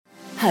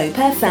Hope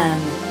FM,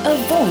 a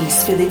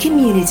voice for the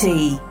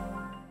community.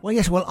 Well,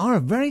 yes,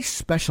 our very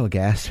special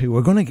guest, who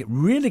we're going to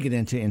really get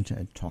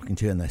into talking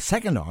to in the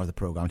second hour of the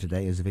programme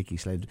today, is Vicky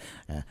Slade.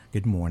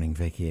 Good morning,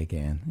 Vicky,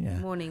 again. Yeah.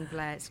 Good morning,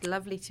 Blair. It's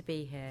lovely to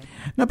be here.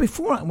 Now,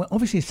 before,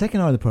 obviously,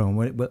 second hour of the programme,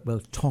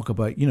 we'll talk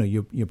about,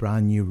 your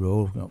brand new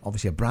role,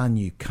 obviously a brand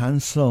new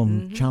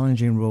council,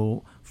 challenging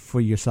role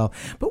for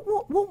yourself. But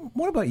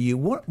what about you?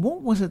 What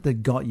was it that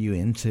got you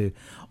into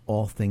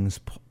all things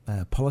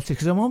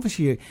politics? Because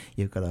obviously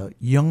you've got a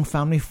young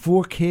family,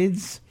 4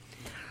 kids.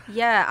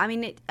 Yeah, I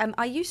mean,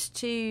 I used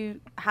to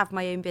have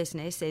my own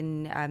business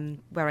in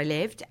where I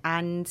lived,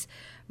 and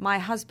I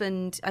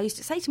used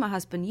to say to my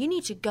husband, you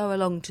need to go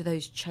along to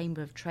those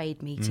Chamber of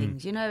Trade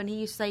meetings, and he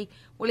used to say,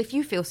 well, if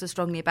you feel so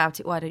strongly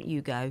about it, why don't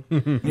you go?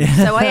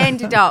 So I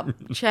ended up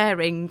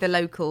chairing the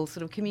local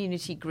sort of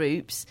community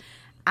groups,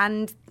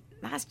 and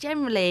that's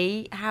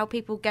generally how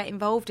people get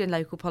involved in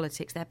local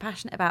politics. They're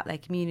passionate about their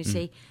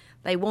community.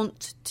 They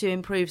want to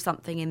improve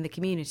something in the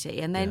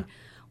community, and then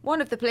one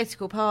of the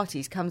political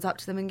parties comes up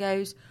to them and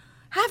goes,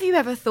 have you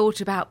ever thought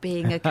about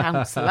being a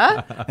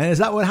councillor? And is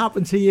that what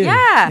happened to you?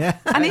 Yeah.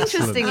 And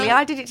interestingly,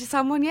 I did it to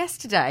someone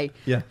yesterday.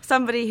 Yeah.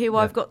 Somebody who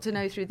I've got to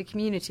know through the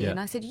community. And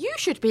I said, you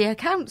should be a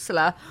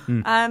councillor.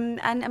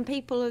 And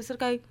people sort of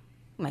go,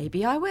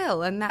 maybe I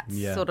will. And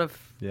that's sort of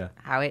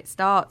how it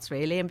starts,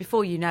 really. And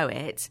before you know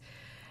it,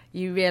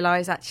 you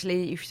realise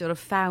actually you've sort of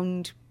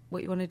found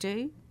what you want to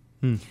do.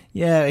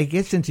 Yeah, it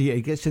gets into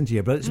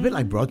you, but it's a bit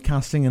like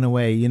broadcasting in a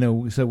way,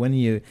 So when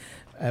you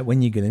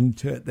get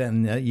into it,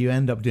 then you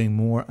end up doing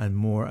more and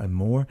more and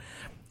more.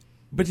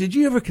 But did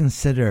you ever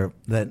consider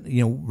that,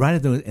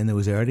 right in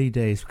those early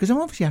days, because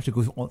obviously you have to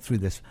go through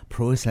this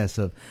process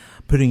of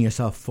putting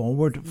yourself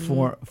forward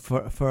for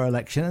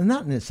election, and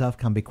that in itself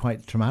can be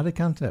quite traumatic,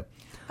 can't it?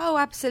 Oh,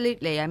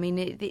 absolutely. I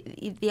mean,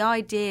 the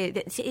idea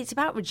that it's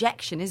about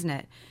rejection, isn't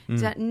it?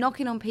 It's about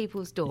knocking on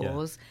people's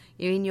doors,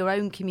 you're in your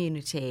own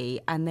community,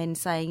 and then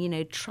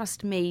saying,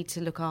 trust me to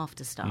look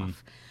after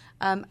stuff.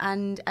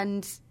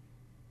 And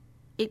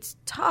it's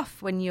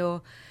tough when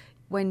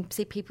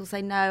people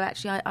say, no,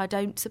 actually, I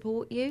don't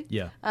support you.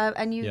 Yeah.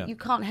 And you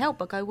can't help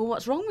but go, well,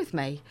 what's wrong with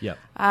me? Yeah.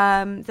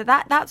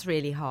 That's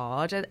really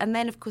hard. And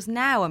then, of course,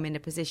 now I'm in a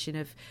position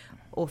of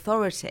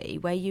authority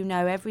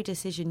where every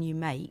decision you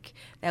make,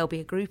 there'll be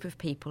a group of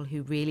people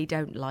who really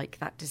don't like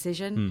that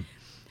decision.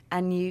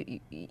 And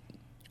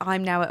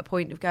I'm now at a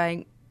point of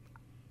going,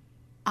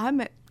 I'm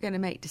going to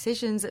make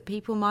decisions that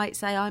people might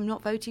say, I'm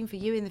not voting for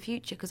you in the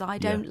future because I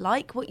don't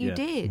like what you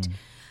did.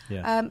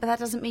 But that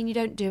doesn't mean you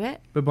don't do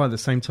it. But by the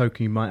same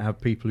token, you might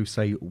have people who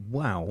say,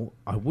 wow,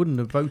 I wouldn't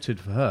have voted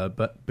for her,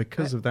 but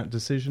because of that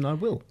decision, I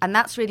will. And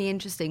that's really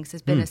interesting because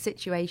there's been a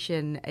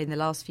situation in the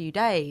last few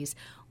days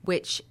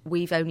which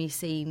we've only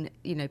seen,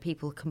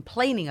 people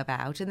complaining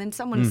about. And then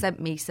someone sent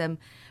me some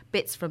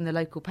bits from the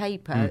local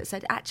paper that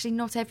said, actually,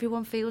 not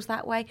everyone feels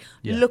that way.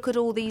 Yeah. Look at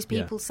all these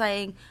people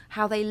saying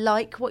how they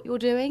like what you're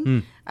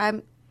doing.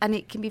 And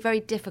it can be very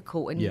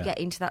difficult when you get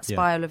into that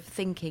spiral of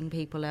thinking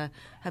people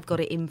have got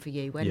it in for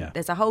you. When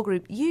there's a whole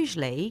group,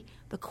 usually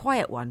the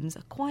quiet ones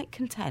are quite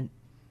content.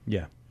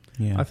 Yeah.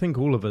 I think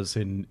all of us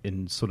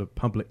in sort of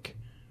public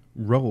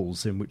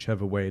roles in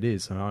whichever way it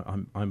is.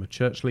 And I'm a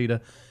church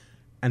leader,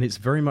 and it's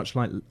very much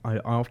like, I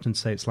often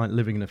say, it's like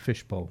living in a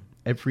fishbowl.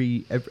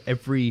 Every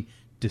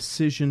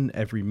decision,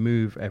 every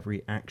move,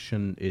 every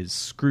action is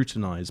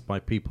scrutinised by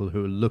people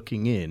who are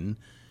looking in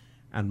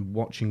and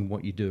watching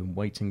what you do and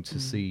waiting to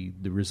see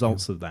the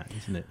results of that,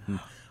 isn't it? And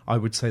I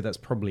would say that's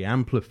probably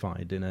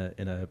amplified in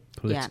a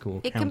political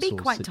council it can be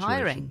quite situation.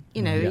 tiring,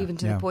 even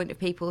to the point of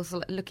people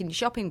look in your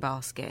shopping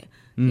basket.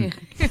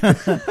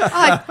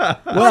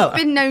 I've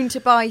been known to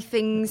buy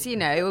things,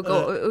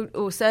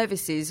 or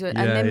services, and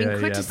then been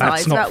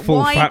criticised about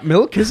full fat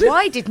milk, is it?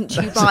 Why didn't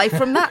you buy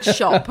from that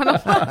shop? And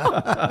I'm like,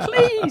 oh,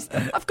 please,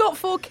 I've got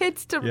 4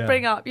 kids to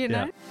bring up,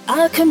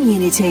 Our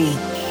community,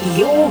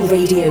 your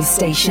radio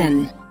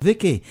station.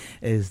 Vicky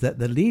is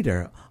the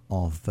leader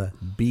of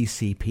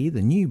BCP,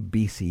 the new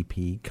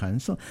BCP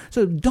Council.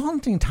 So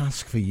daunting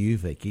task for you,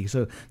 Vicky.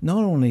 So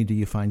not only do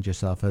you find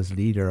yourself as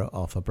leader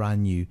of a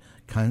brand new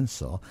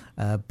council,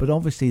 but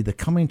obviously the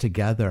coming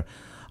together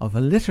of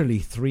literally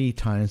 3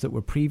 towns that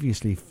were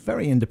previously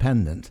very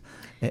independent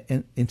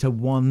into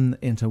one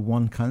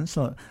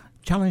council.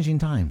 Challenging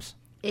times.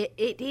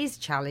 It is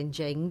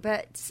challenging,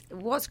 but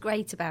what's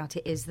great about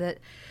it is that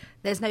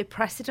there's no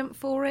precedent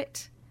for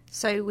it.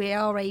 So we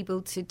are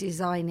able to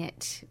design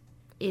it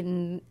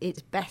in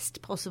its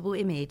best possible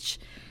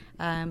image.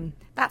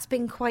 That's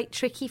been quite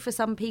tricky for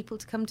some people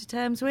to come to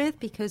terms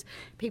with, because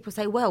people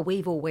say, well,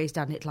 we've always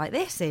done it like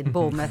this in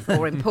Bournemouth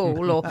or in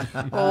Poole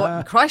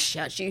or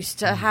Christchurch used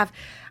to have.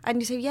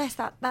 And you say, yes,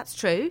 that's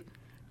true,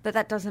 but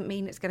that doesn't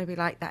mean it's going to be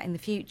like that in the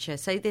future.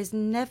 So there's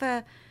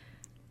never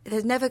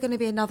going to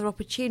be another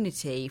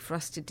opportunity for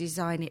us to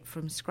design it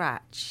from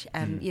scratch.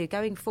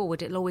 Going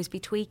forward, it'll always be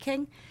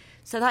tweaking.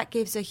 So that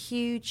gives a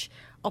huge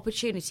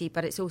opportunity,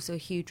 but it's also a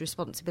huge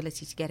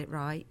responsibility to get it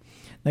right.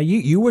 Now,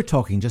 you were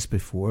talking just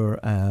before,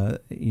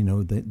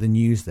 the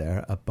news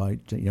there about,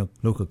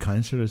 local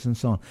councillors and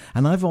so on.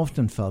 And I've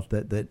often felt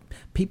that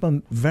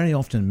people very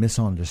often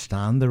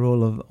misunderstand the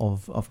role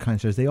of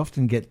councillors. They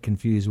often get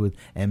confused with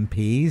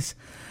MPs.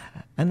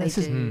 And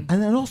and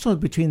then also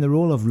between the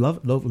role of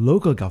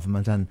local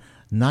government and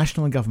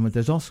national government,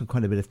 there's also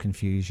quite a bit of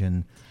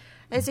confusion.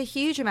 There's a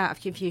huge amount of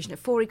confusion.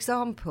 For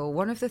example,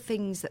 one of the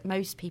things that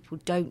most people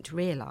don't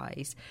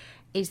realise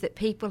is that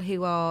people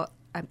who are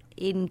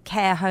in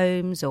care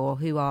homes or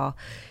who are,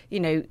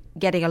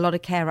 getting a lot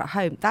of care at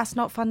home, that's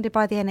not funded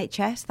by the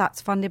NHS,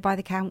 that's funded by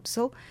the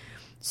council.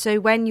 So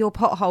when your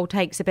pothole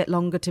takes a bit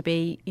longer to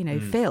be,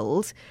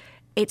 filled,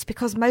 it's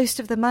because most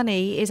of the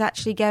money is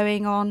actually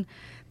going on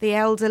the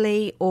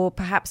elderly, or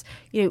perhaps,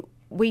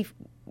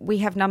 we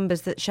have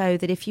numbers that show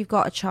that if you've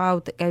got a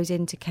child that goes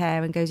into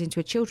care and goes into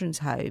a children's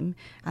home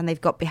and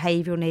they've got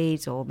behavioural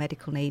needs or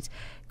medical needs,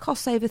 it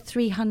costs over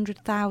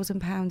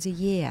 £300,000 a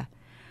year.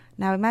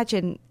 Now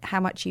imagine how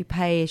much you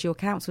pay as your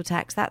council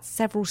tax. That's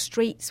several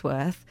streets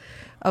worth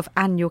of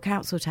annual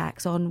council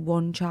tax on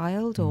one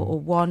child or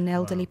one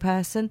elderly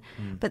person.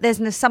 But there's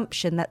an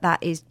assumption that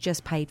is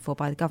just paid for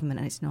by the government,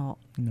 and it's not.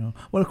 No.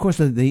 Well, of course,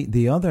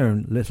 the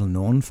other little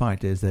known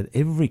fact is that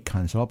every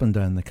council up and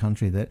down the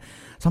country, that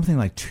something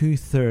like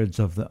 2/3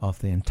 of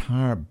the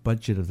entire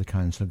budget of the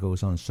council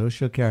goes on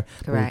social care,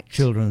 correct, both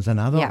children's and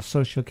adult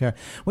social care,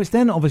 which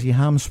then obviously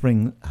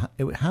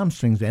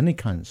hamstrings any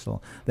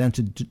council then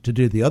to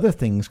do the other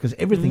things, because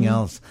everything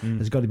else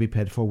has got to be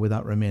paid for with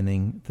that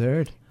remaining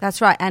third. That's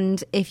right.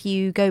 And if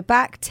you go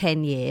back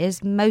 10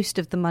 years, most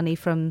of the money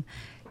from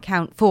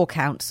for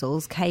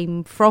councils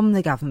came from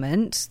the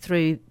government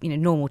through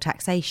normal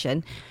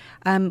taxation.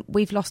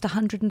 We've lost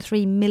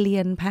 £103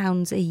 million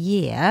a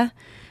year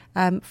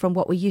from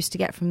what we used to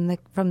get from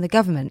the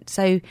government.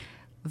 So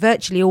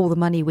virtually all the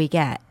money we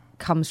get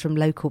comes from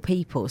local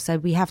people. So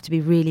we have to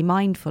be really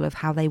mindful of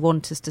how they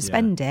want us to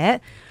spend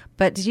it.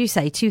 But as you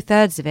say,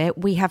 2/3 of it,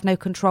 we have no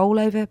control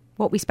over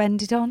what we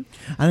spend it on.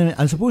 And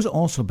I suppose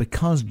also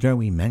because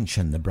Jeremy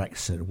mentioned the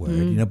Brexit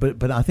word,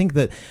 but I think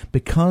that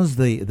because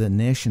the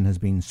nation has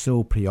been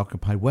so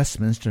preoccupied,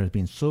 Westminster has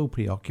been so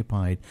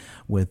preoccupied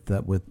with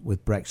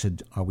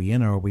Brexit, are we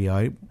in or are we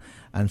out,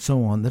 and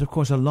so on, that of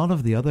course a lot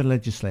of the other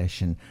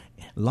legislation,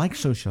 like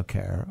social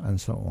care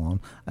and so on,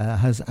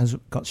 has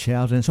got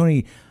shelved. And it's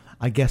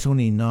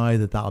only now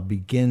that'll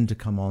begin to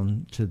come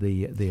on to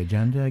the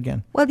agenda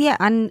again. Well, yeah,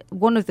 and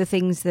one of the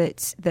things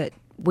that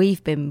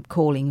we've been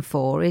calling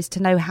for is to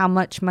know how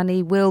much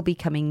money will be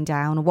coming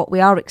down or what we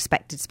are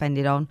expected to spend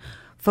it on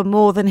for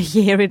more than a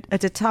year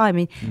at a time. I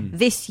mean,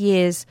 this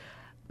year's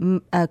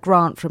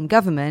grant from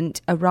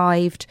government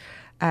arrived,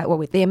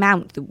 with the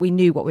amount that we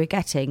knew what we were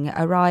getting,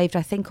 arrived,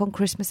 I think, on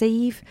Christmas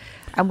Eve.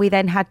 And we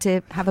then had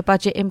to have a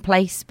budget in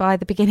place by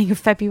the beginning of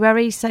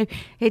February. So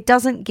it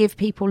doesn't give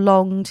people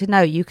long to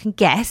know. You can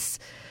guess,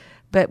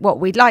 but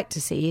what we'd like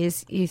to see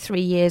is 3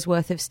 years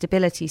worth of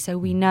stability, so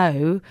we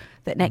know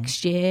that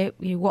next year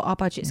what our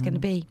budget's going to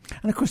be.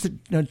 And of course,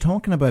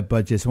 talking about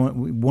budgets,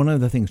 one of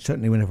the things,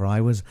 certainly whenever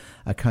I was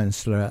a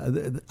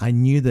councillor, I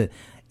knew that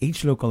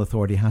each local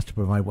authority has to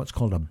provide what's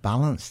called a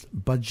balanced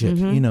budget,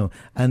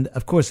 and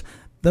of course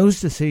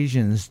those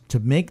decisions to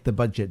make the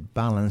budget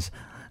balance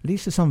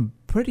leads to some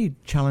pretty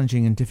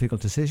challenging and difficult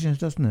decisions,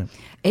 doesn't it?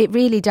 It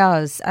really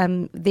does.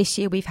 This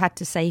year we've had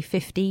to save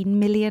 £15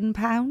 million.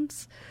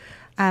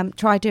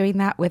 Try doing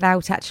that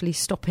without actually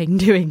stopping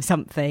doing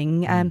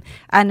something.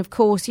 And of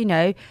course,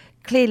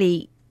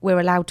 clearly we're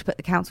allowed to put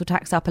the council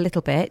tax up a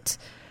little bit,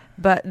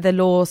 but the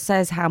law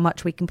says how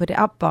much we can put it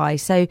up by.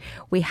 So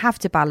we have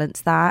to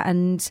balance that.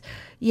 And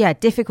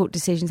difficult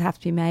decisions have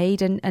to be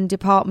made, and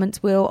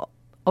departments will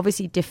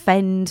obviously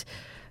defend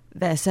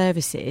their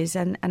services,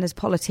 and as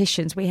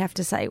politicians we have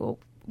to say, well,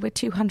 we're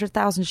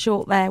 200,000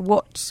 short there.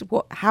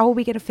 How are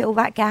we going to fill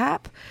that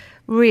gap?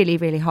 Really,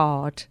 really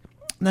hard.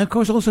 Now, of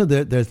course, also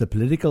there's the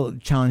political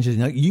challenges.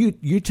 Now,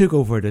 you took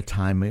over at a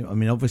time. I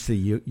mean, obviously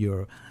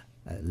you're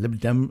a Lib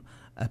Dem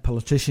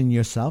politician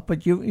yourself,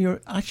 but you're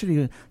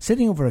actually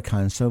sitting over a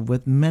council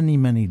with many,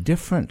 many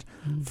different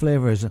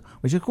flavours,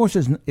 which of course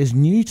is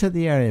new to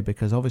the area,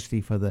 because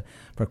obviously for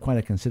quite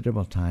a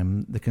considerable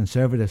time the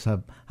Conservatives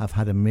have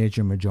had a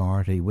major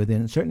majority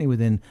certainly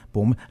within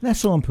Beaumont, less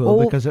so in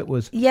Poole because it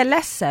was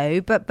less so,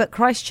 but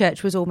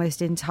Christchurch was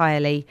almost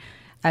entirely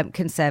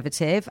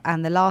Conservative,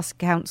 and the last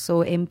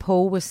council in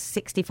Poole was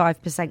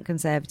 65%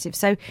 Conservative.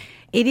 So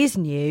it is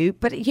new,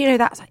 but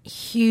that's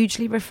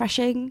hugely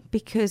refreshing,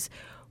 because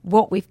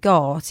what we've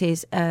got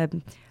is a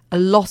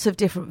lot of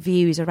different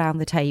views around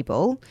the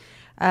table,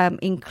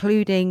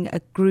 including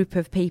a group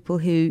of people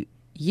who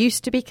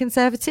used to be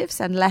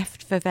Conservatives and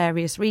left for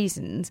various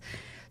reasons.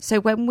 So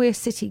when we're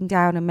sitting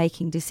down and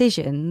making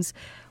decisions,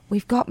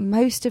 we've got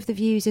most of the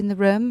views in the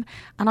room,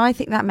 and I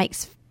think that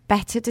makes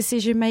better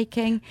decision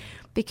making,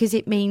 because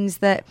it means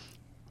that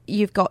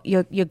you've got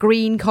your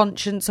green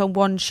conscience on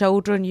one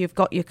shoulder, and you've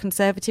got your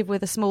conservative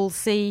with a small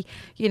c,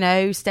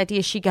 steady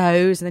as she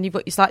goes, and then you've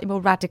got your slightly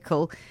more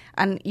radical,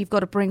 and you've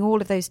got to bring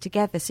all of those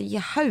together. So you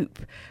hope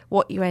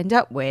what you end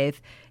up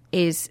with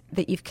is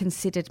that you've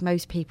considered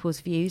most people's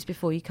views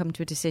before you come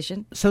to a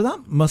decision. So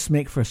that must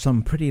make for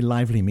some pretty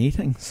lively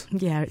meetings.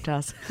 Yeah, it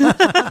does.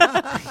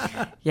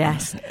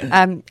 Yes.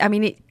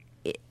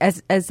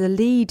 As a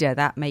leader,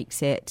 that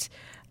makes it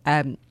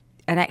an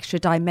extra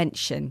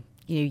dimension.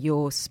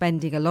 You're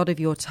spending a lot of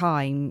your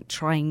time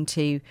trying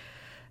to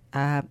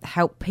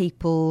help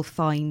people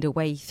find a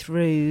way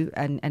through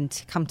and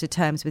to come to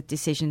terms with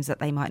decisions that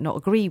they might not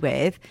agree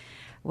with.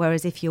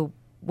 Whereas if you're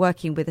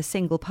working with a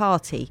single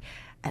party,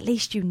 at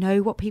least you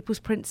know what people's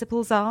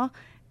principles are.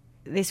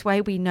 This way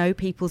we know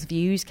people's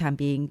views can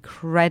be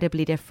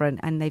incredibly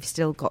different, and they've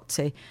still got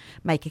to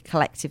make a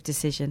collective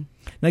decision.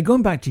 Now,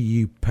 going back to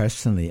you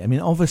personally,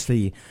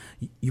 obviously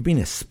you've been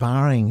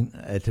aspiring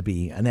to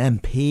be an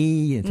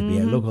MP and to be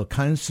a local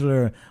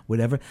councillor,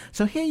 whatever.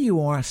 So here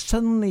you are,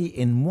 suddenly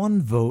in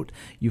one vote,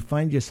 you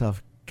find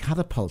yourself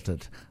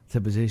catapulted to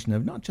the position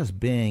of not just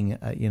being,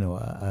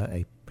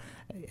 a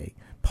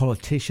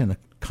politician, a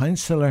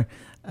councillor,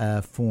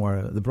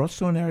 for the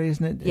Broadstone area,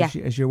 isn't it? Yeah.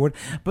 As your word,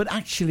 but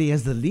actually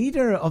as the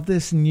leader of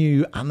this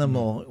new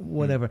animal,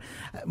 whatever.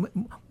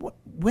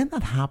 When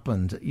that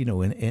happened,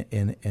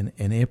 in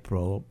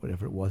April,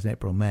 whatever it was,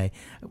 April, May,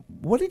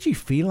 what did you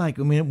feel like?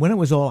 When it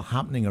was all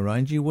happening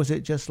around you, was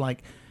it just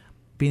like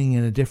being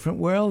in a different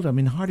world?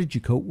 How did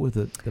you cope with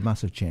the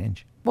massive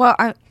change? Well,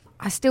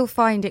 I still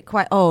find it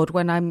quite odd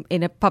when I'm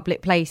in a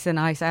public place and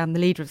I say I'm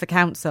the leader of the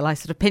council. I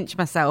sort of pinch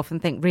myself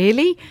and think,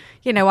 really?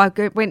 I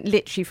went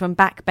literally from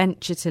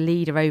backbencher to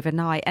leader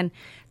overnight, and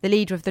the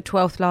leader of the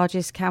 12th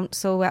largest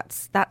council,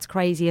 that's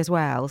crazy as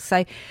well.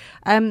 So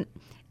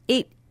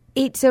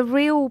it's a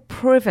real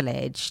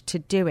privilege to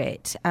do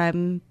it,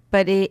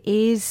 but it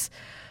is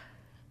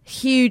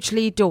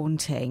hugely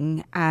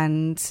daunting.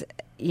 And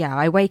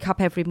I wake up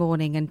every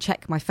morning and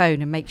check my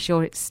phone and make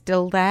sure it's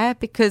still there,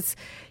 because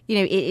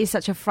it is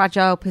such a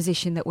fragile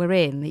position that we're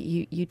in, that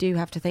you do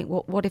have to think,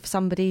 what if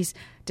somebody's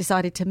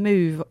decided to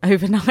move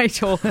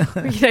overnight or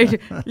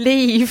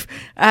leave?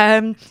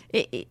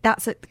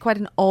 That's quite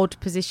an odd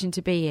position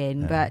to be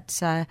in. But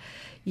I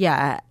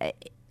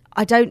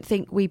don't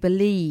think we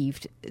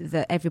believed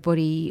that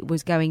everybody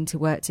was going to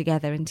work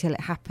together until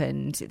it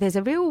happened. There's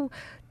a real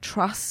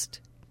trust,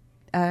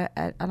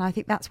 and I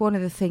think that's one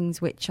of the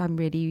things which I'm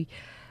really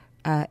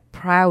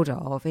proud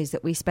of, is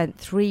that we spent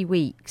 3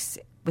 weeks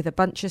with a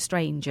bunch of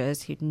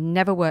strangers who'd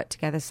never worked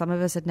together. Some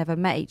of us had never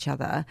met each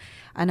other.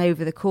 And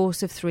over the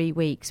course of 3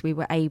 weeks, we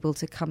were able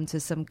to come to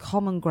some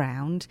common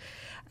ground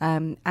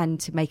and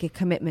to make a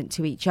commitment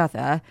to each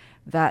other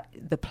that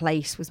the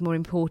place was more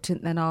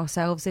important than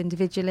ourselves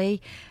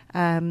individually.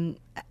 And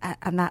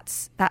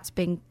that's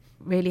been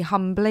really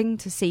humbling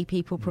to see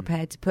people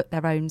prepared to put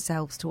their own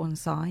selves to one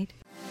side.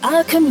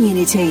 Our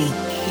community,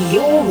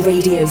 your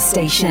radio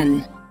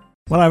station.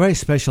 Well, our very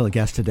special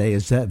guest today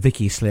is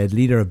Vicky Slade,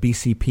 leader of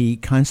BCP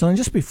Council. And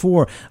just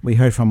before we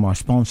heard from our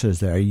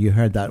sponsors there, you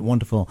heard that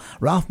wonderful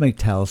Ralph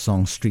McTell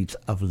song, Streets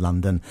of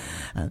London.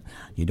 And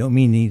you don't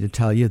need to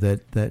tell you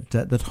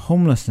that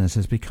homelessness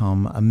has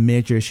become a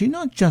major issue,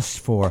 not just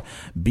for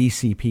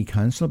BCP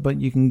Council, but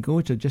you can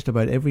go to just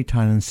about every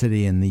town and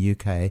city in the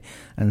UK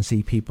and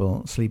see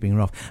people sleeping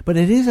rough. But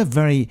it is a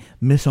very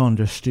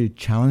misunderstood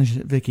challenge,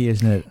 Vicky,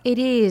 isn't it? It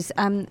is.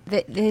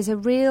 There's a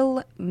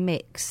real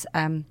mix.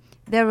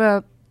 There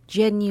are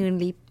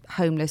genuinely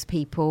homeless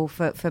people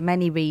for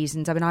many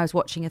reasons. I was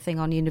watching a thing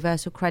on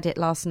Universal Credit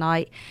last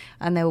night,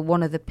 and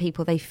one of the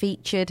people they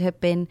featured had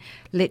been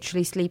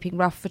literally sleeping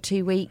rough for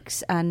 2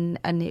 weeks, and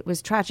it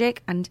was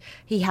tragic, and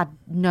he had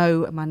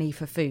no money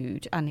for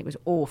food, and it was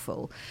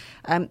awful.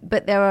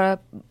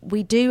 But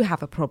we do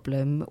have a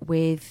problem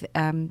with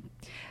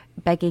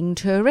begging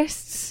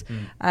tourists,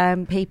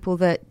 people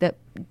that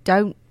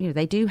don't,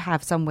 they do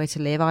have somewhere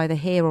to live, either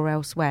here or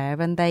elsewhere,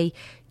 and they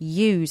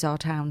use our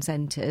town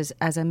centres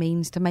as a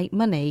means to make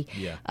money.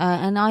 Yeah.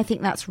 And I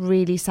think that's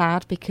really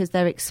sad, because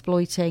they're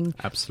exploiting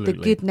the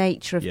good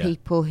nature of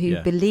people who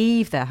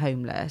believe they're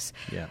homeless.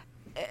 Yeah.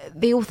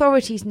 The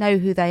authorities know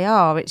who they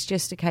are. It's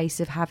just a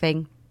case of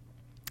having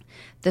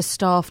the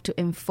staff to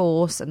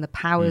enforce and the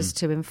powers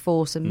to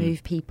enforce and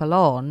move people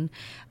on.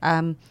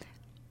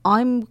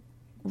 I'm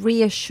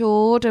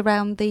reassured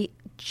around the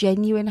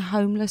genuine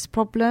homeless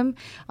problem.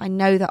 I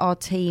know that our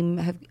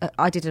team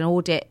I did an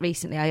audit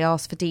recently. I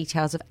asked for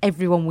details of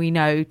everyone we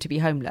know to be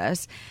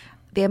homeless.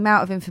 The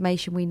amount of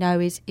information we know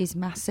is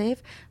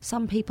massive.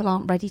 Some people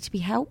aren't ready to be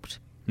helped.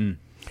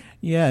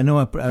 Yeah,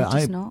 no,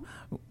 just not.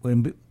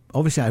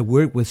 Obviously, I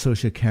worked with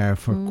social care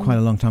for quite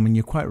a long time, and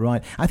you're quite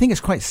right. I think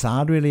it's quite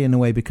sad, really, in a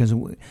way, because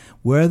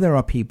where there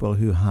are people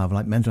who have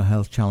mental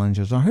health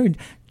challenges or who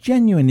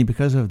genuinely,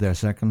 because of their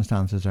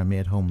circumstances, are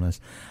made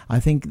homeless, I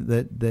think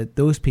that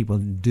those people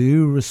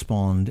do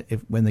respond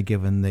when they're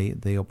given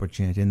the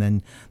opportunity. And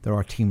then there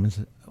are teams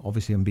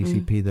obviously in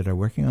BCP that are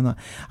working on that.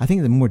 I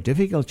think the more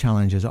difficult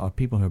challenges are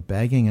people who are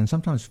begging, and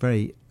sometimes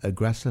very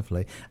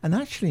aggressively, and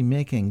actually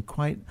making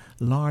quite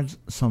large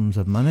sums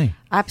of money.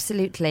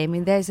 Absolutely. I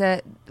mean,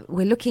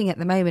 we're looking at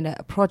the moment at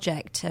a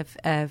project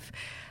of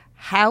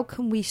how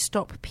can we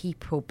stop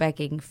people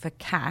begging for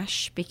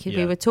cash? Because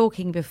we were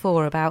talking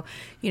before about,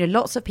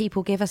 lots of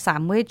people give a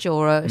sandwich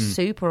or a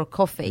soup or a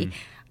coffee.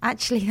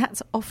 Actually,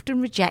 that's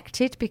often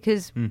rejected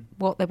because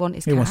what they want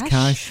is cash. Wants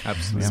cash.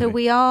 Absolutely. So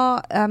we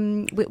are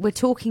we're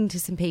talking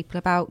to some people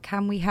about,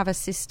 can we have a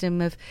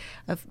system of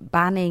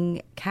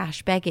banning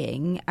cash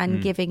begging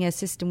and giving a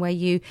system where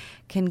you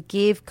can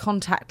give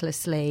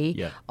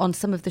contactlessly on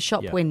some of the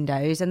shop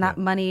windows, and that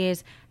money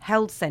is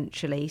held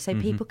centrally, so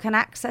people can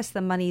access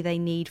the money they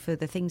need for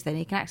the things they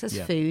need. Can access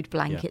food,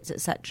 blankets,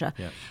 etc.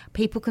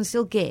 People can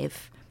still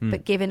give,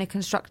 but give in a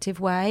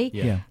constructive way.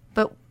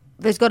 But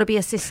there's got to be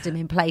a system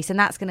in place, and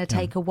that's going to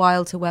take a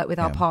while to work with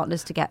our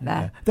partners to get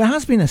there. There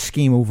has been a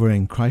scheme over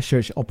in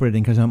Christchurch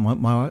operating, because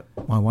my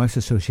wife's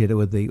associated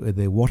with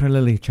the Water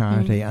Lily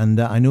charity, and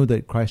I know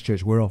that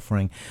Christchurch were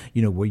offering,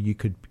 where you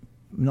could,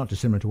 not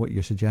dissimilar to what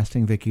you're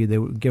suggesting, Vicky, they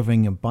were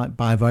giving a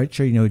buy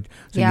voucher,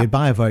 so you'd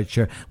buy a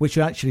voucher, which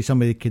actually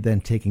somebody could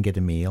then take and get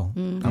a meal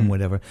and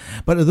whatever.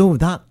 But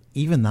although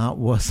even that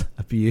was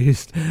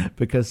abused,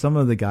 because some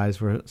of the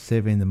guys were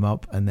saving them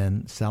up and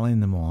then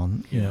selling them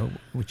on,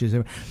 which is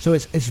so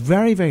it's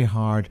very, very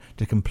hard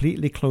to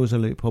completely close a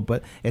loophole,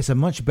 but it's a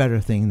much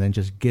better thing than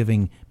just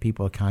giving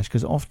people cash,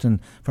 because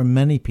often for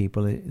many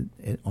people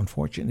it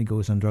unfortunately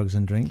goes on drugs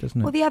and drink,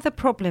 doesn't it? Well, the other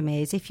problem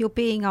is if you're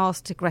being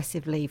asked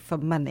aggressively for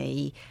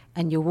money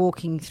and you're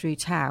walking through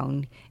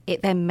town,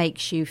 it then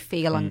makes you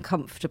feel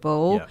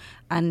uncomfortable.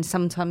 And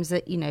sometimes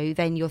that,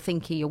 then you're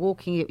thinking, you're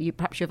walking,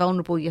 perhaps you're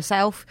vulnerable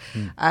yourself,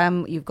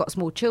 you've got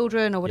small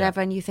children or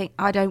whatever, and you think,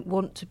 I don't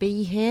want to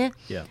be here.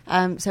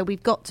 So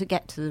we've got to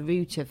get to the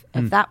root of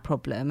that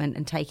problem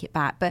and take it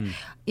back. But,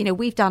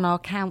 we've done our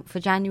count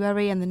for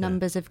January, and the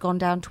numbers have gone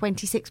down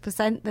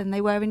 26% than they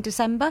were in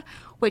December,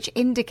 which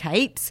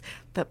indicates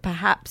that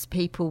perhaps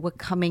people were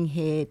coming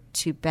here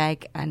to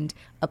beg and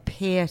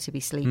appear to be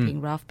sleeping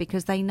rough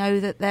because they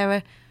know that there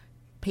are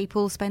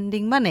people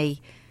spending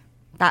money.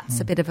 That's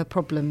a bit of a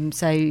problem.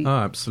 So,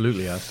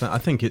 absolutely. I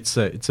think it's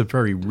a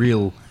very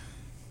real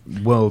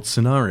world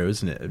scenario,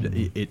 isn't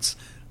it?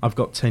 I've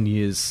got 10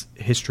 years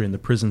history in the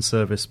prison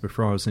service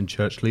before I was in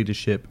church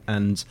leadership,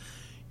 and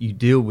you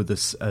deal with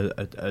this.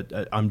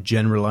 I'm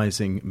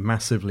generalising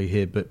massively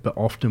here, but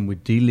often we're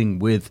dealing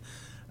with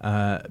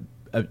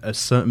a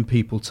certain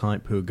people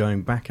type who are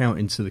going back out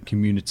into the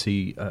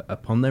community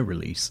upon their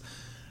release,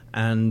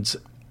 and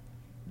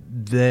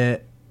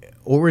they're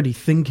already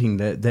thinking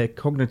that their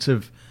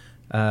cognitive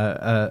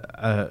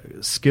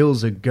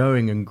skills are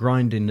going and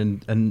grinding,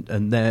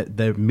 and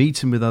they're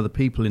meeting with other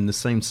people in the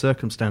same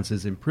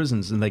circumstances in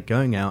prisons, and they're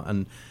going out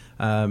and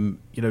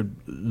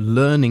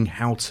learning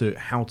how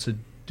to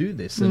do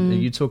this.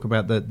 And you talk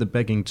about the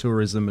begging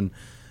tourism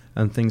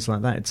and things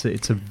like that.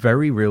 It's a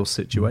very real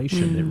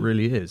situation. It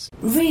really is.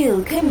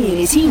 Real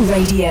Community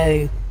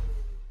Radio.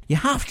 You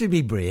have to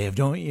be brave,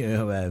 don't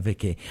you,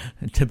 Vicky,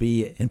 to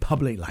be in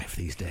public life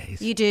these days.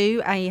 You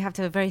do, and you have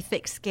to have a very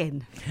thick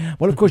skin.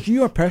 Well, of course,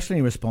 you are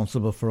personally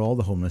responsible for all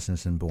the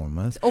homelessness in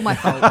Bournemouth. It's all my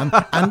fault.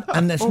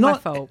 and it's all not, my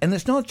fault. And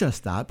it's not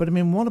just that, but I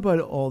mean, what about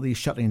all these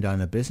shutting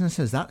down of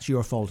businesses? That's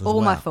your fault as well.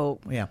 All my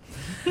fault. Yeah.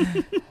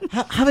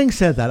 Having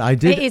said that, I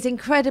did... It is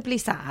incredibly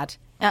sad.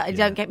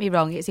 Don't get me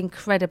wrong, it's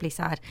incredibly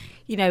sad.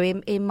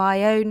 In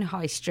my own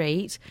high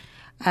street...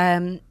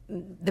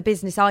 the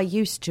business I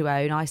used to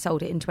own, I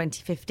sold it in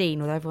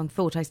 2015, although everyone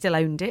thought I still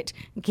owned it,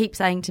 and keep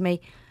saying to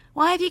me,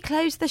 why have you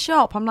closed the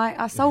shop? I'm like,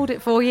 I sold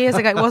it 4 years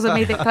ago. It wasn't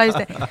me that closed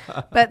it.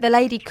 But the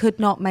lady could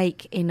not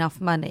make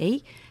enough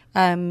money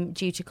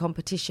due to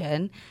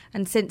competition.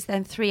 And since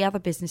then, 3 other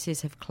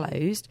businesses have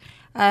closed.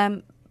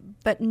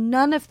 But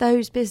none of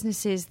those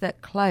businesses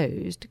that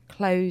closed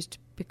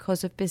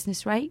because of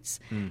business rates.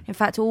 In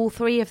fact, all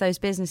 3 of those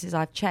businesses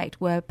I've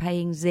checked were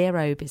paying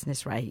 0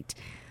 business rate.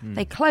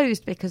 They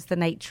closed because the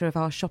nature of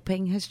our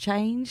shopping has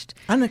changed.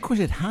 And of course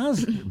it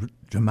has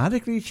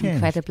dramatically changed.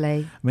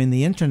 Incredibly. I mean,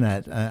 the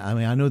internet,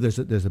 I know there's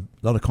a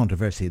lot of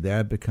controversy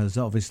there, because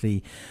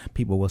obviously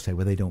people will say,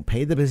 well, they don't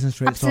pay the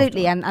business rates.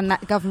 Absolutely, and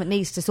that government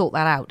needs to sort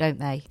that out, don't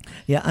they?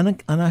 Yeah, and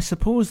I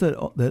suppose that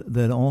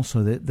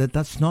also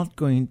that's not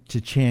going to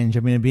change.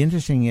 I mean, it'd be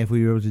interesting if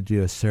we were able to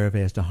do a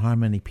survey as to how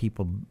many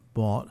people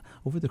bought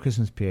over the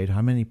Christmas period,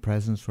 how many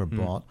presents were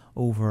bought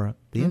over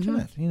the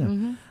internet.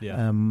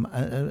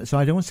 So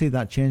I don't see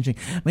that changing.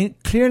 I mean,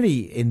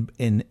 clearly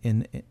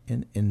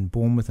in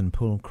Bournemouth and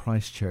Poole and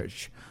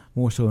Christchurch,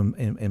 more so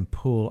in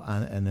Poole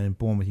and in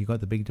Bournemouth, you've got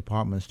the big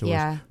department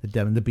stores, the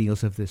Devon, the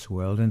Beals of this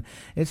world, and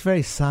it's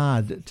very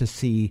sad to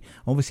see.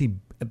 Obviously,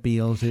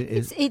 Beals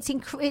is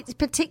it's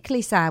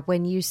particularly sad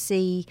when you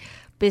see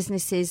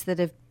businesses that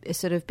have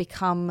sort of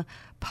become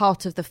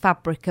part of the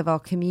fabric of our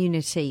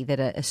community that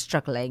are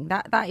struggling.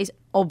 That is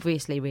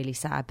obviously really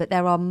sad, but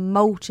there are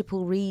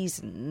multiple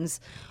reasons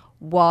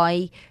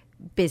why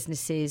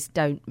businesses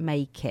don't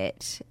make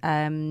it.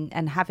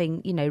 And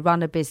having,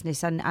 run a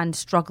business and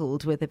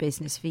struggled with a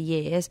business for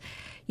years,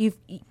 it's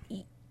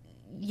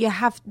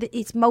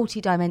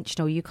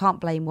multidimensional. You can't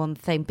blame one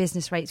thing.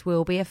 Business rates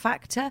will be a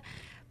factor.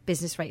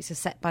 Business rates are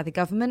set by the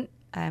government.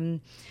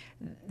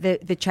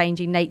 The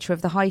changing nature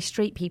of the high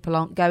street, people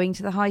aren't going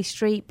to the high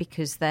street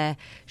because they're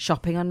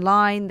shopping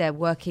online, they're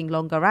working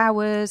longer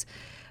hours.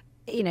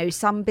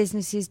 Some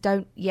businesses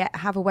don't yet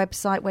have a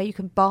website where you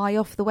can buy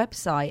off the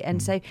website.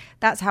 And so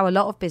that's how a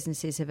lot of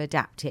businesses have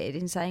adapted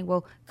in saying,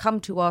 well, come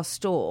to our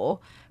store,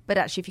 but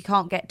actually if you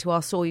can't get to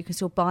our store, you can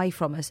still buy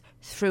from us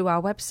through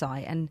our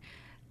website. And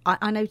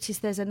I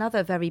noticed there's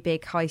another very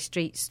big high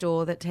street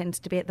store that tends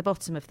to be at the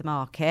bottom of the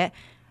market.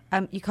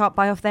 You can't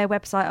buy off their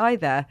website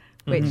either,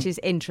 which is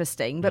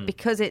interesting. But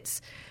because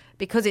it's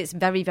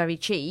very, very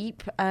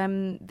cheap,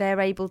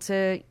 they're able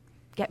to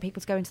get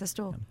people to go into the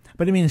store.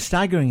 But I mean,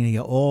 staggeringly,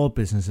 all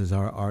businesses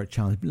are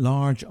challenged,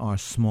 large or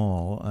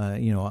small.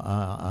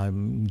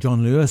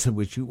 John Lewis,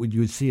 which you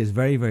would see is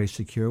very, very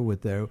secure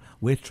with their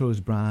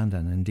Waitrose brand,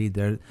 and indeed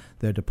their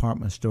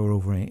department store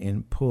over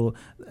in Poole.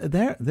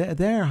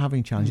 They're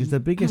having challenges, the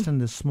biggest and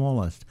the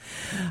smallest.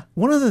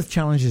 One of the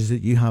challenges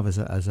that you have as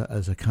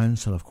a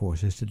council, of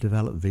course, is to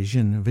develop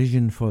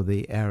vision for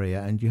the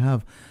area, and you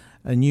have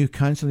a new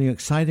council, an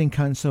exciting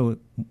council,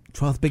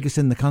 12th biggest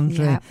in the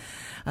country.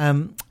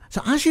 Yeah.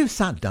 So as you've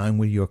sat down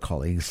with your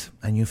colleagues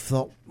and you've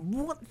thought,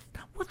 what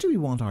do we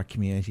want our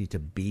community to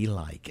be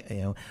like?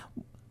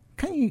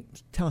 Can you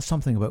tell us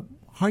something about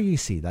how you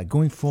see that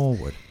going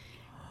forward?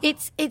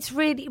 It's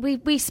really,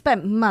 we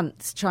spent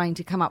months trying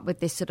to come up with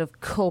this sort of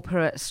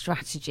corporate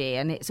strategy,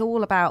 and it's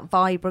all about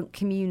vibrant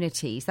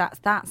communities.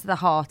 That's the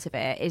heart of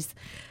it. Is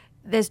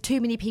there's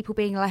too many people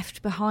being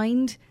left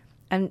behind.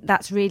 And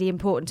that's really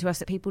important to us,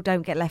 that people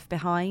don't get left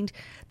behind.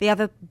 The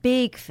other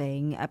big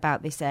thing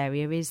about this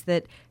area is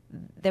that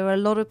there are a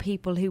lot of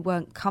people who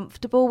weren't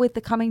comfortable with the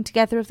coming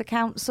together of the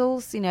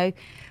councils.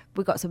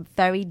 We've got some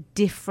very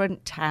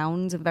different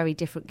towns and very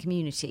different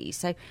communities.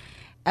 So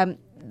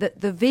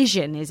the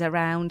vision is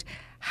around,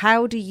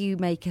 how do you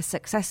make a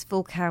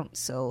successful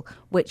council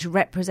which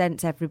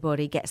represents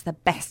everybody, gets the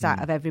best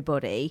out of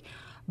everybody,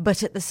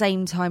 but at the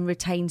same time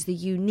retains the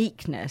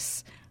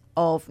uniqueness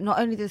of not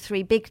only the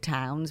 3 big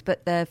towns,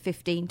 but the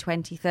 15,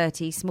 20,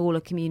 30 smaller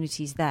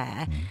communities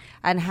there.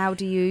 And how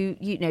do you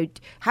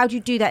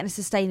do that in a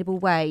sustainable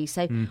way?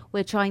 So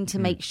we're trying to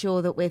make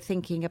sure that we're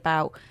thinking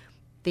about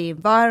the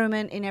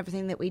environment in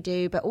everything that we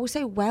do, but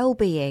also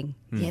well-being.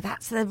 Yeah,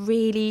 that's the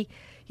really,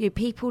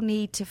 people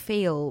need to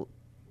feel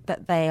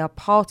that they are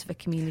part of a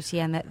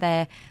community and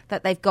that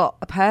they've got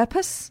a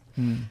purpose.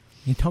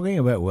 You're talking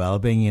about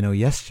well-being,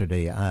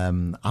 yesterday,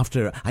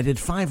 after I did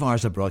 5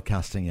 hours of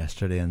broadcasting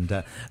yesterday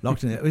and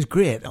locked in. It was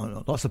great.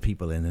 Lots of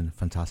people in and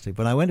fantastic.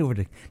 But I went over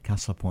to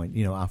Castle Point,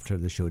 after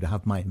the show to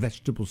have my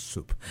vegetable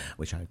soup,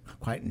 which I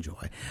quite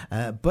enjoy.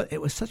 But it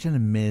was such an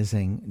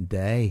amazing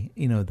day.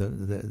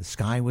 The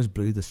sky was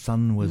blue, the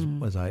sun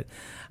was out.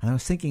 And I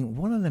was thinking,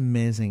 what an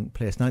amazing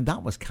place. Now,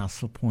 that was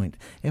Castle Point.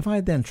 If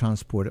I then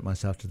transported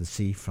myself to the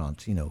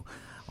seafront,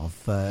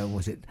 of,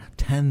 was it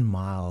 10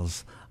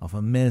 miles of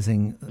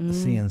amazing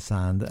sea and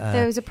sand.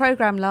 There was a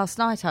programme last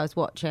night I was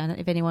watching, I don't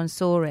know if anyone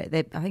saw it,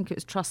 I think it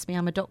was Trust Me,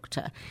 I'm a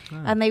Doctor,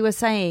 and they were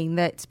saying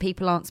that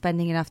people aren't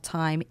spending enough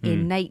time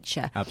in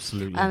nature.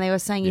 Absolutely. And they were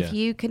saying if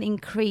you can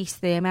increase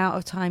the amount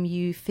of time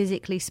you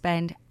physically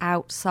spend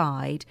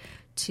outside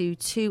to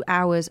 2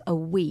 hours a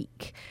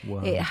week,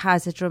 it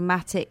has a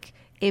dramatic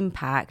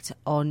impact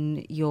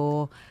on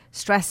your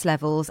stress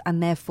levels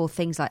and therefore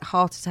things like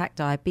heart attack,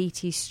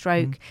 diabetes,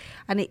 stroke.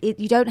 And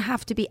you don't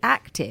have to be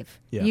active.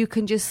 You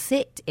can just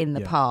sit in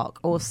the park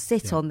or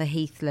sit on the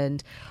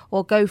heathland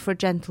or go for a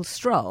gentle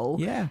stroll.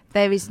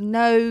 There is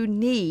no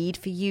need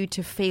for you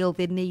to feel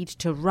the need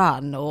to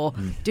run or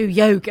do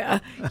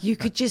yoga. You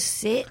could just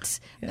sit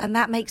and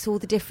that makes all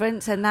the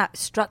difference. And that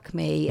struck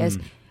me as,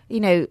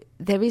 there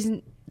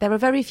are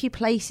very few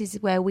places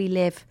where we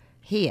live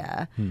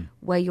here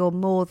where you're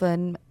more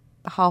than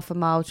half a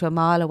mile to a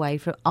mile away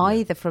from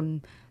either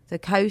from the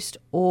coast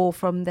or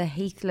from the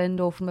heathland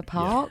or from a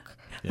park.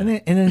 And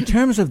in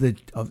terms of the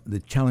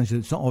challenge,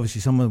 it's obviously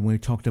some of them we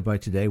talked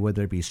about today,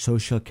 whether it be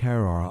social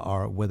care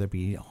or whether it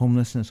be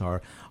homelessness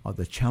or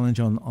the challenge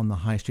on the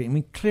high street. I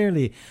mean,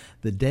 clearly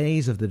the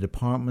days of the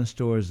department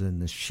stores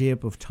and the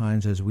shape of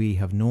towns as we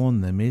have known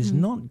them is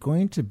not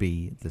going to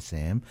be the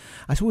same.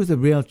 I suppose the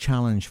real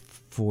challenge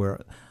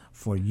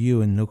for you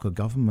in local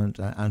government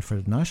and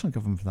for national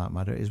government for that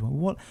matter is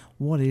what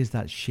is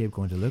that shape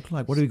going to look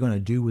like? What are we going to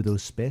do with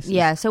those spaces?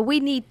 Yeah, so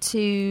we need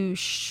to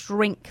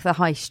shrink the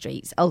high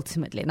streets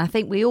ultimately. And I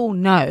think we all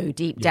know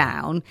deep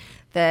down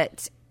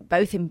that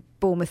both in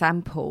Bournemouth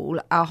and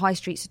Poole, our high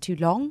streets are too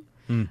long.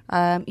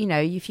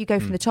 If you go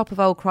from the top of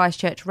Old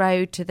Christchurch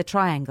Road to the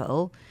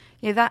Triangle,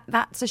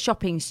 that's a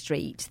shopping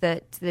street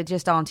that there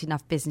just aren't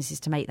enough businesses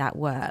to make that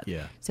work.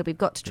 So we've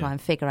got to try and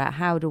figure out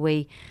how do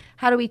we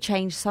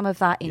change some of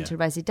that into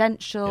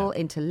residential,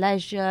 into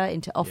leisure,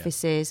 into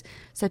offices,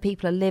 so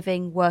people are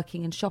living,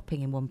 working and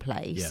shopping in one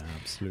place. Yeah,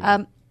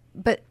 absolutely.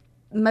 But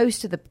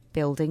most of the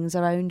buildings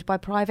are owned by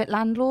private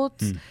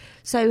landlords.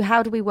 So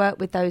how do we work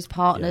with those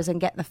partners and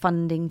get the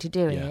funding to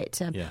do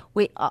it?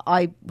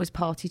 I was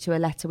party to a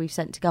letter we've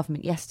sent to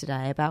government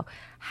yesterday about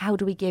how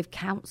do we give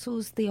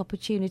councils the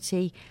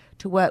opportunity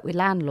to work with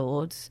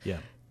landlords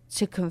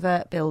to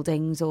convert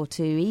buildings, or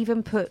to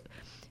even put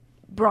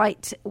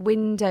bright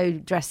window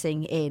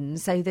dressing in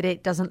so that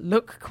it doesn't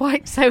look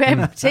quite so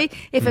empty.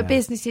 If a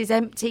business is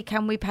empty,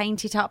 can we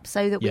paint it up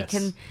so that we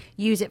can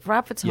use it for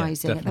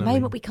advertising? At the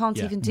moment, we can't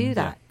even do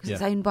that because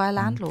it's owned by a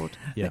landlord.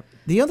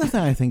 The other thing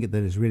I think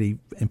that is really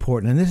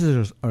important, and this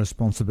is a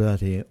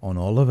responsibility on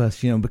all of us,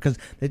 because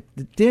the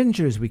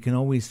danger is we can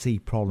always see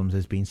problems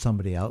as being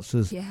somebody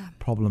else's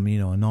problem,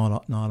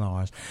 not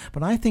ours.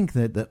 But I think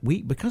that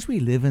because we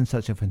live in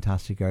such a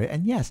fantastic area,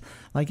 and yes,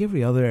 like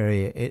every other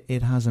area,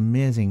 it has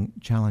amazing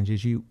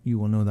challenges. You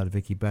will know that,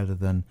 Vicky, better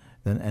than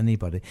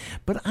anybody.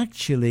 But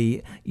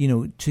actually,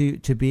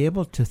 to be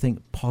able to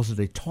think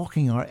positively,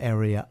 talking our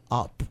area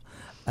up,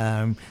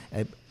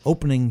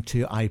 opening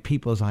to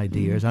people's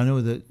ideas. I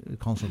know that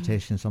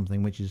consultation is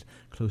something which is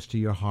close to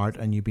your heart,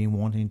 and you've been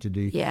wanting to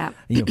do. Yeah.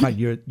 In fact,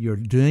 you're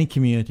doing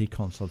community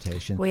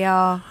consultation. We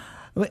are.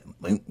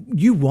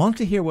 You want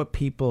to hear what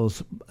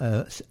people's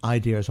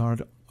ideas are.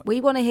 We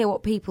want to hear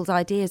what people's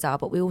ideas are,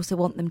 but we also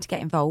want them to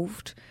get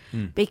involved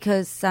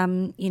because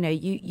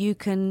you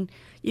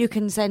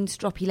can send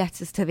stroppy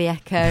letters to the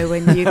Echo,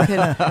 and you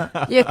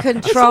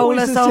can troll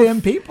us on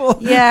same people.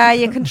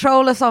 You can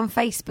troll us on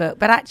Facebook.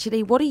 But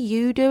actually, what are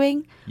you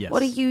doing? Yes.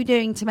 What are you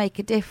doing to make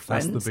a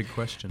difference? That's the big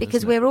question.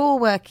 Because we're all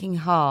working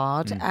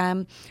hard.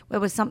 There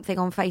was something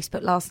on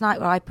Facebook last night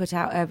where I put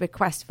out a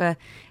request for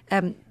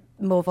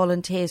more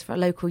volunteers for a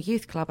local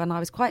youth club, and I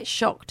was quite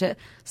shocked at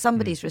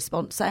somebody's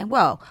response saying,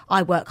 well,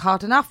 I work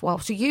hard enough,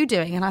 what are you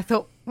doing? And I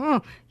thought,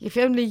 if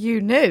only you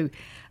knew.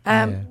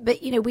 But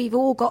we've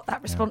all got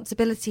that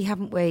responsibility,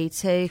 haven't we,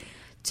 to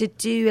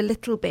do a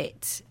little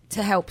bit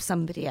to help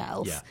somebody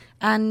else.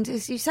 And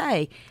as you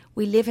say,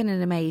 we live in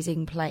an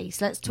amazing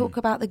place. Let's talk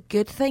about the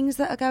good things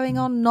that are going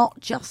on, not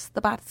just the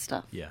bad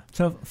stuff.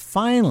 So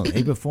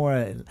finally, before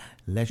I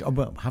let you,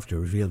 I'll have to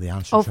reveal the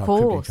answer. Of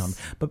course.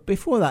 But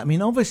before that,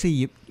 obviously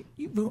you've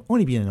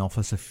only been in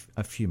office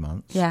a few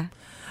months.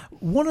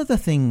 One of the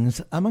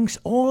things, amongst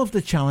all of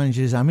the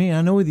challenges, I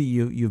know that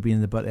you've been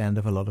in the butt end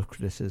of a lot of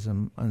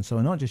criticism, and so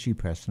not just you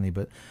personally,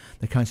 but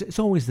the council. It's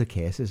always the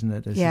case, isn't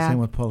it? It's the same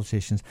with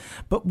politicians.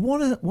 But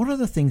what are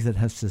the things that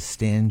have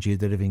sustained you,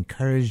 that have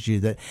encouraged you,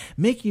 that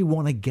make you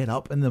want to get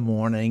up in the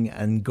morning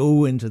and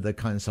go into the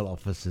council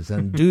offices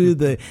and do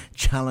the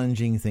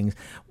challenging things?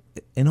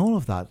 In all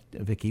of that,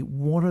 Vicky,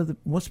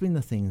 what's been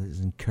the thing that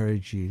has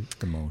encouraged you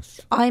the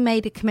most? I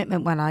made a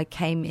commitment when I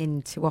came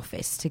into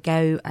office to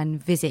go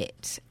and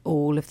visit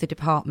all of the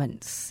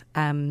departments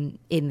in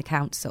the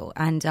council,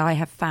 and I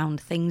have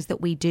found things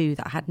that we do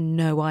that I had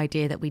no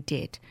idea that we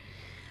did.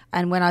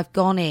 And when I've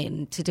gone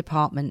in to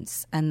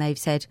departments and they've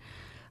said,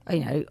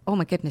 oh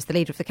my goodness, the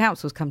leader of the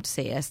council's come to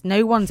see us.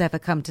 No one's ever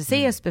come to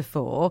see us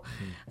before.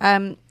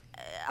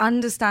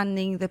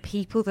 Understanding the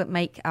people that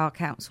make our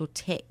council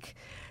tick,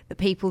 the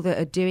people that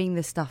are doing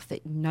the stuff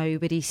that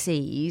nobody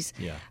sees,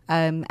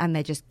 and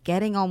they're just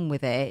getting on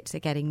with it. They're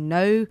getting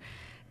no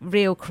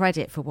real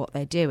credit for what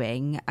they're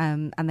doing,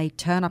 and they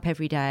turn up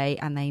every day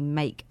and they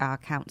make our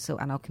council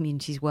and our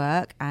communities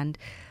work, and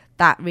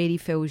that really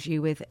fills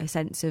you with a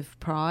sense of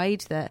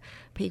pride that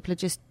people are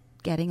just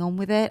getting on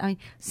with it.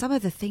 Some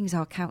of the things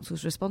our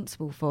council's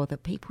responsible for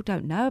that people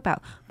don't know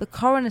about, the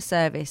coroner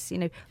service,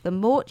 the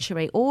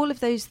mortuary, all of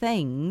those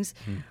things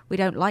we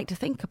don't like to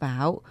think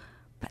about,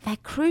 but they're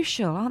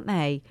crucial, aren't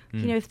they?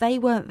 If they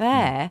weren't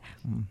there,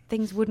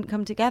 things wouldn't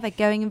come together.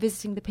 Going and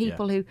visiting the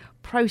people who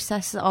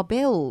process our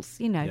bills,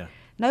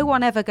 No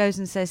one ever goes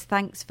and says,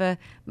 thanks for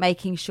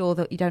making sure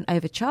that you don't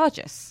overcharge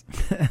us,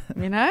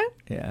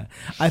 Yeah.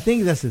 I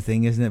think that's the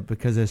thing, isn't it?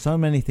 Because there's so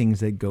many things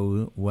that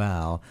go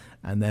well,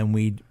 and then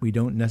we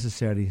don't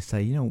necessarily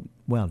say,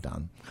 well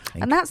done.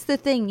 And that's the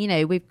thing,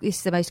 this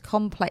is the most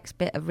complex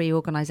bit of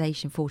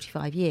reorganisation,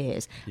 45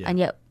 years, and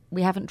yet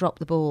we haven't dropped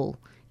the ball.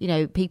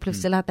 People have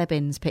still had their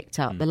bins picked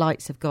up, the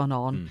lights have gone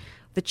on,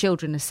 the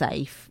children are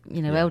safe,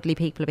 elderly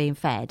people are being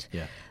fed.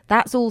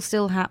 That's all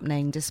still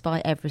happening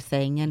despite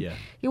everything. And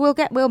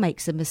we'll make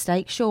some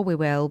mistakes, sure we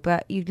will,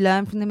 but you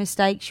learn from the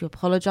mistakes, you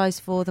apologise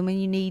for them when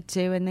you need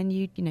to, and then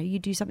you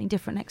do something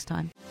different next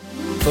time.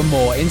 For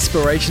more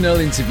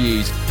inspirational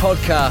interviews,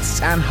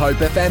 podcasts and Hope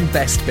FM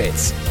best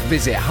bits,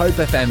 visit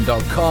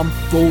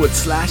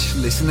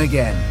hopefm.com/listen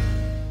again.